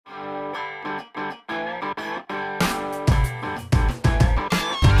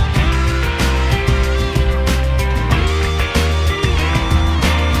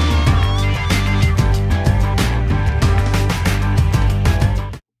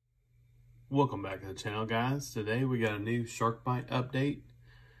Welcome back to the channel, guys. Today we got a new Byte update.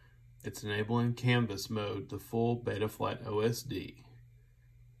 It's enabling canvas mode, the full Betaflight OSD.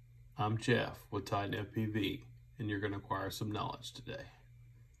 I'm Jeff with Titan FPV, and you're going to acquire some knowledge today.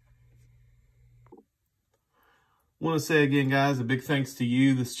 I want to say again, guys, a big thanks to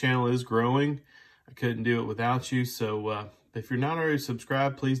you. This channel is growing. I couldn't do it without you, so if you're not already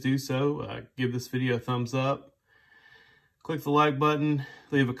subscribed, please do so. Give this video a thumbs up. Click the like button,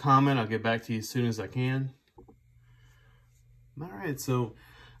 leave a comment. I'll get back to you as soon as I can. All right, so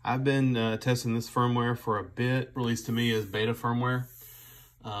I've been testing this firmware for a bit. Released to me as beta firmware.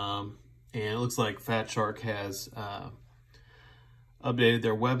 And it looks like Fat Shark has updated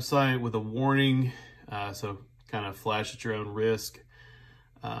their website with a warning. So kind of flash at your own risk.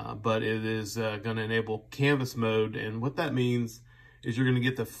 But it is going to enable canvas mode. And what that means is you're going to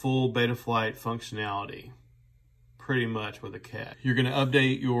get the full Betaflight functionality. Pretty much with a cat. You're going to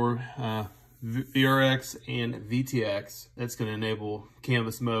update your VRX and VTX. That's going to enable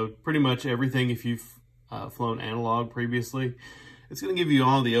canvas mode. Pretty much everything if you've flown analog previously. It's going to give you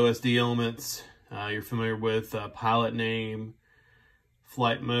all the OSD elements you're familiar with, pilot name,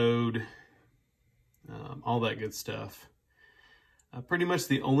 flight mode, all that good stuff. Pretty much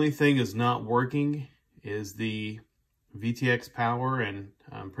the only thing is not working is the VTX power, and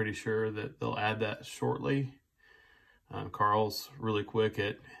I'm pretty sure that they'll add that shortly. Carl's really quick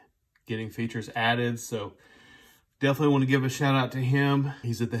at getting features added, so definitely want to give a shout out to him.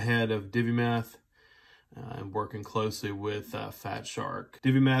 He's at the head of DiviMath and working closely with Fat Shark.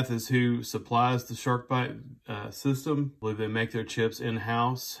 DiviMath is who supplies the Byte system. I believe they make their chips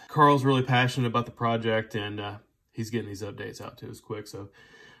in-house. Carl's really passionate about the project, and he's getting these updates out to us quick, so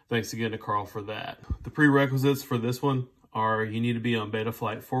thanks again to Carl for that. The prerequisites for this one are you need to be on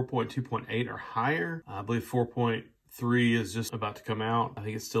Betaflight 4.2.8 or higher. I believe 4.3 is just about to come out. I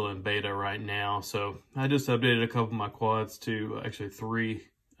think it's still in beta right now. So I just updated a couple of my quads to actually 3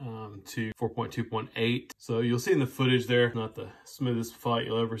 to 4.2.8. So you'll see in the footage there, not the smoothest flight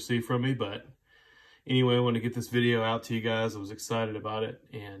you'll ever see from me, but anyway, I want to get this video out to you guys. I was excited about it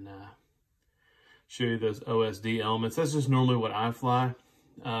and show you those OSD elements. That's just normally what I fly.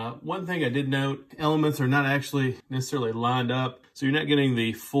 One thing I did note, elements are not actually necessarily lined up, so you're not getting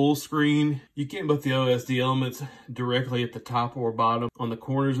the full screen. You can't put the OSD elements directly at the top or bottom on the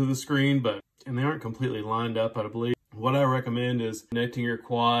corners of the screen, and they aren't completely lined up, I believe. What I recommend is connecting your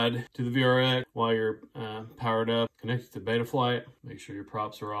quad to the VRX while you're powered up, connect it to Betaflight, make sure your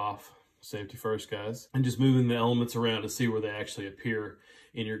props are off, safety first, guys, and just moving the elements around to see where they actually appear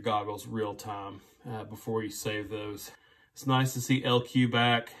in your goggles real time before you save those. It's nice to see LQ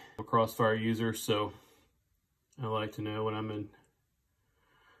back. I'm a Crossfire user, so I like to know when I'm in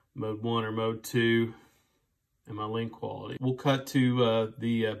mode 1 or mode 2 and my link quality. We'll cut to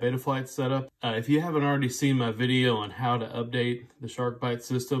the Betaflight setup. If you haven't already seen my video on how to update the Byte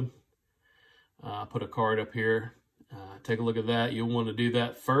system, I'll put a card up here. Take a look at that. You'll want to do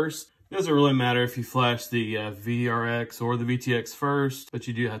that first. It doesn't really matter if you flash the VRX or the VTX first, but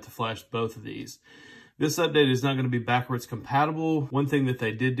you do have to flash both of these. This update is not going to be backwards compatible. One thing that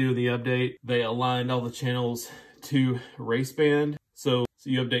they did do in the update, they aligned all the channels to race band. So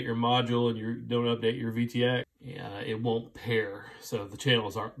you update your module and you don't update your VTX, it won't pair. So the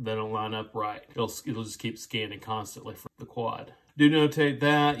channels they don't line up right. It'll just keep scanning constantly for the quad. Do notate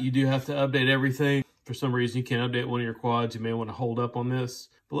that you do have to update everything. For some reason you can't update one of your quads. You may want to hold up on this.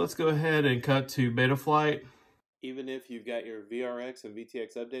 But let's go ahead and cut to Betaflight. Even if you've got your VRX and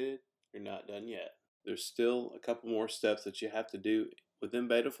VTX updated, you're not done yet. There's still a couple more steps that you have to do within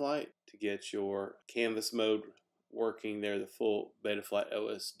Betaflight to get your canvas mode working there, the full Betaflight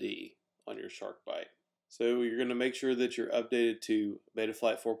OSD on your Byte. So you're going to make sure that you're updated to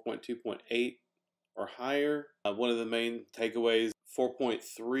Betaflight 4.2.8 or higher. One of the main takeaways,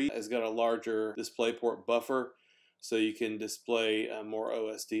 4.3 has got a larger DisplayPort buffer, so you can display more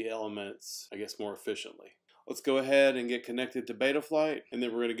OSD elements, I guess, more efficiently. Let's go ahead and get connected to Betaflight, and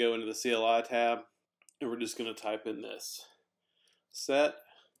then we're going to go into the CLI tab. And we're just going to type in this. Set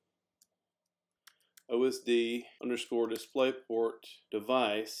OSD underscore DisplayPort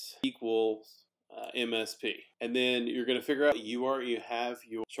device equals MSP. And then you're going to figure out what UART you have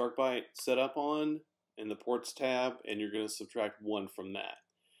your Byte set up on in the ports tab, and you're going to subtract 1 from that.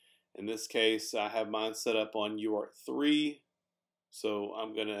 In this case, I have mine set up on UART 3, so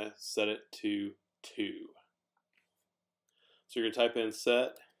I'm going to set it to 2. So you're going to type in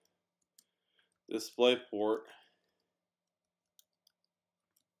set DisplayPort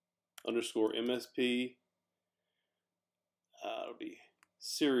underscore MSP. It'll be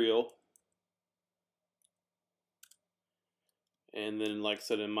serial And then, like I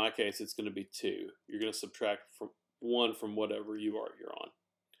said, in my case, it's going to be 2. You're going to subtract from 1 from whatever UART you're on.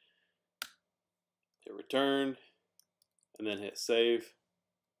 Hit return, and then hit save,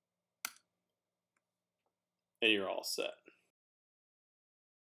 and you're all set.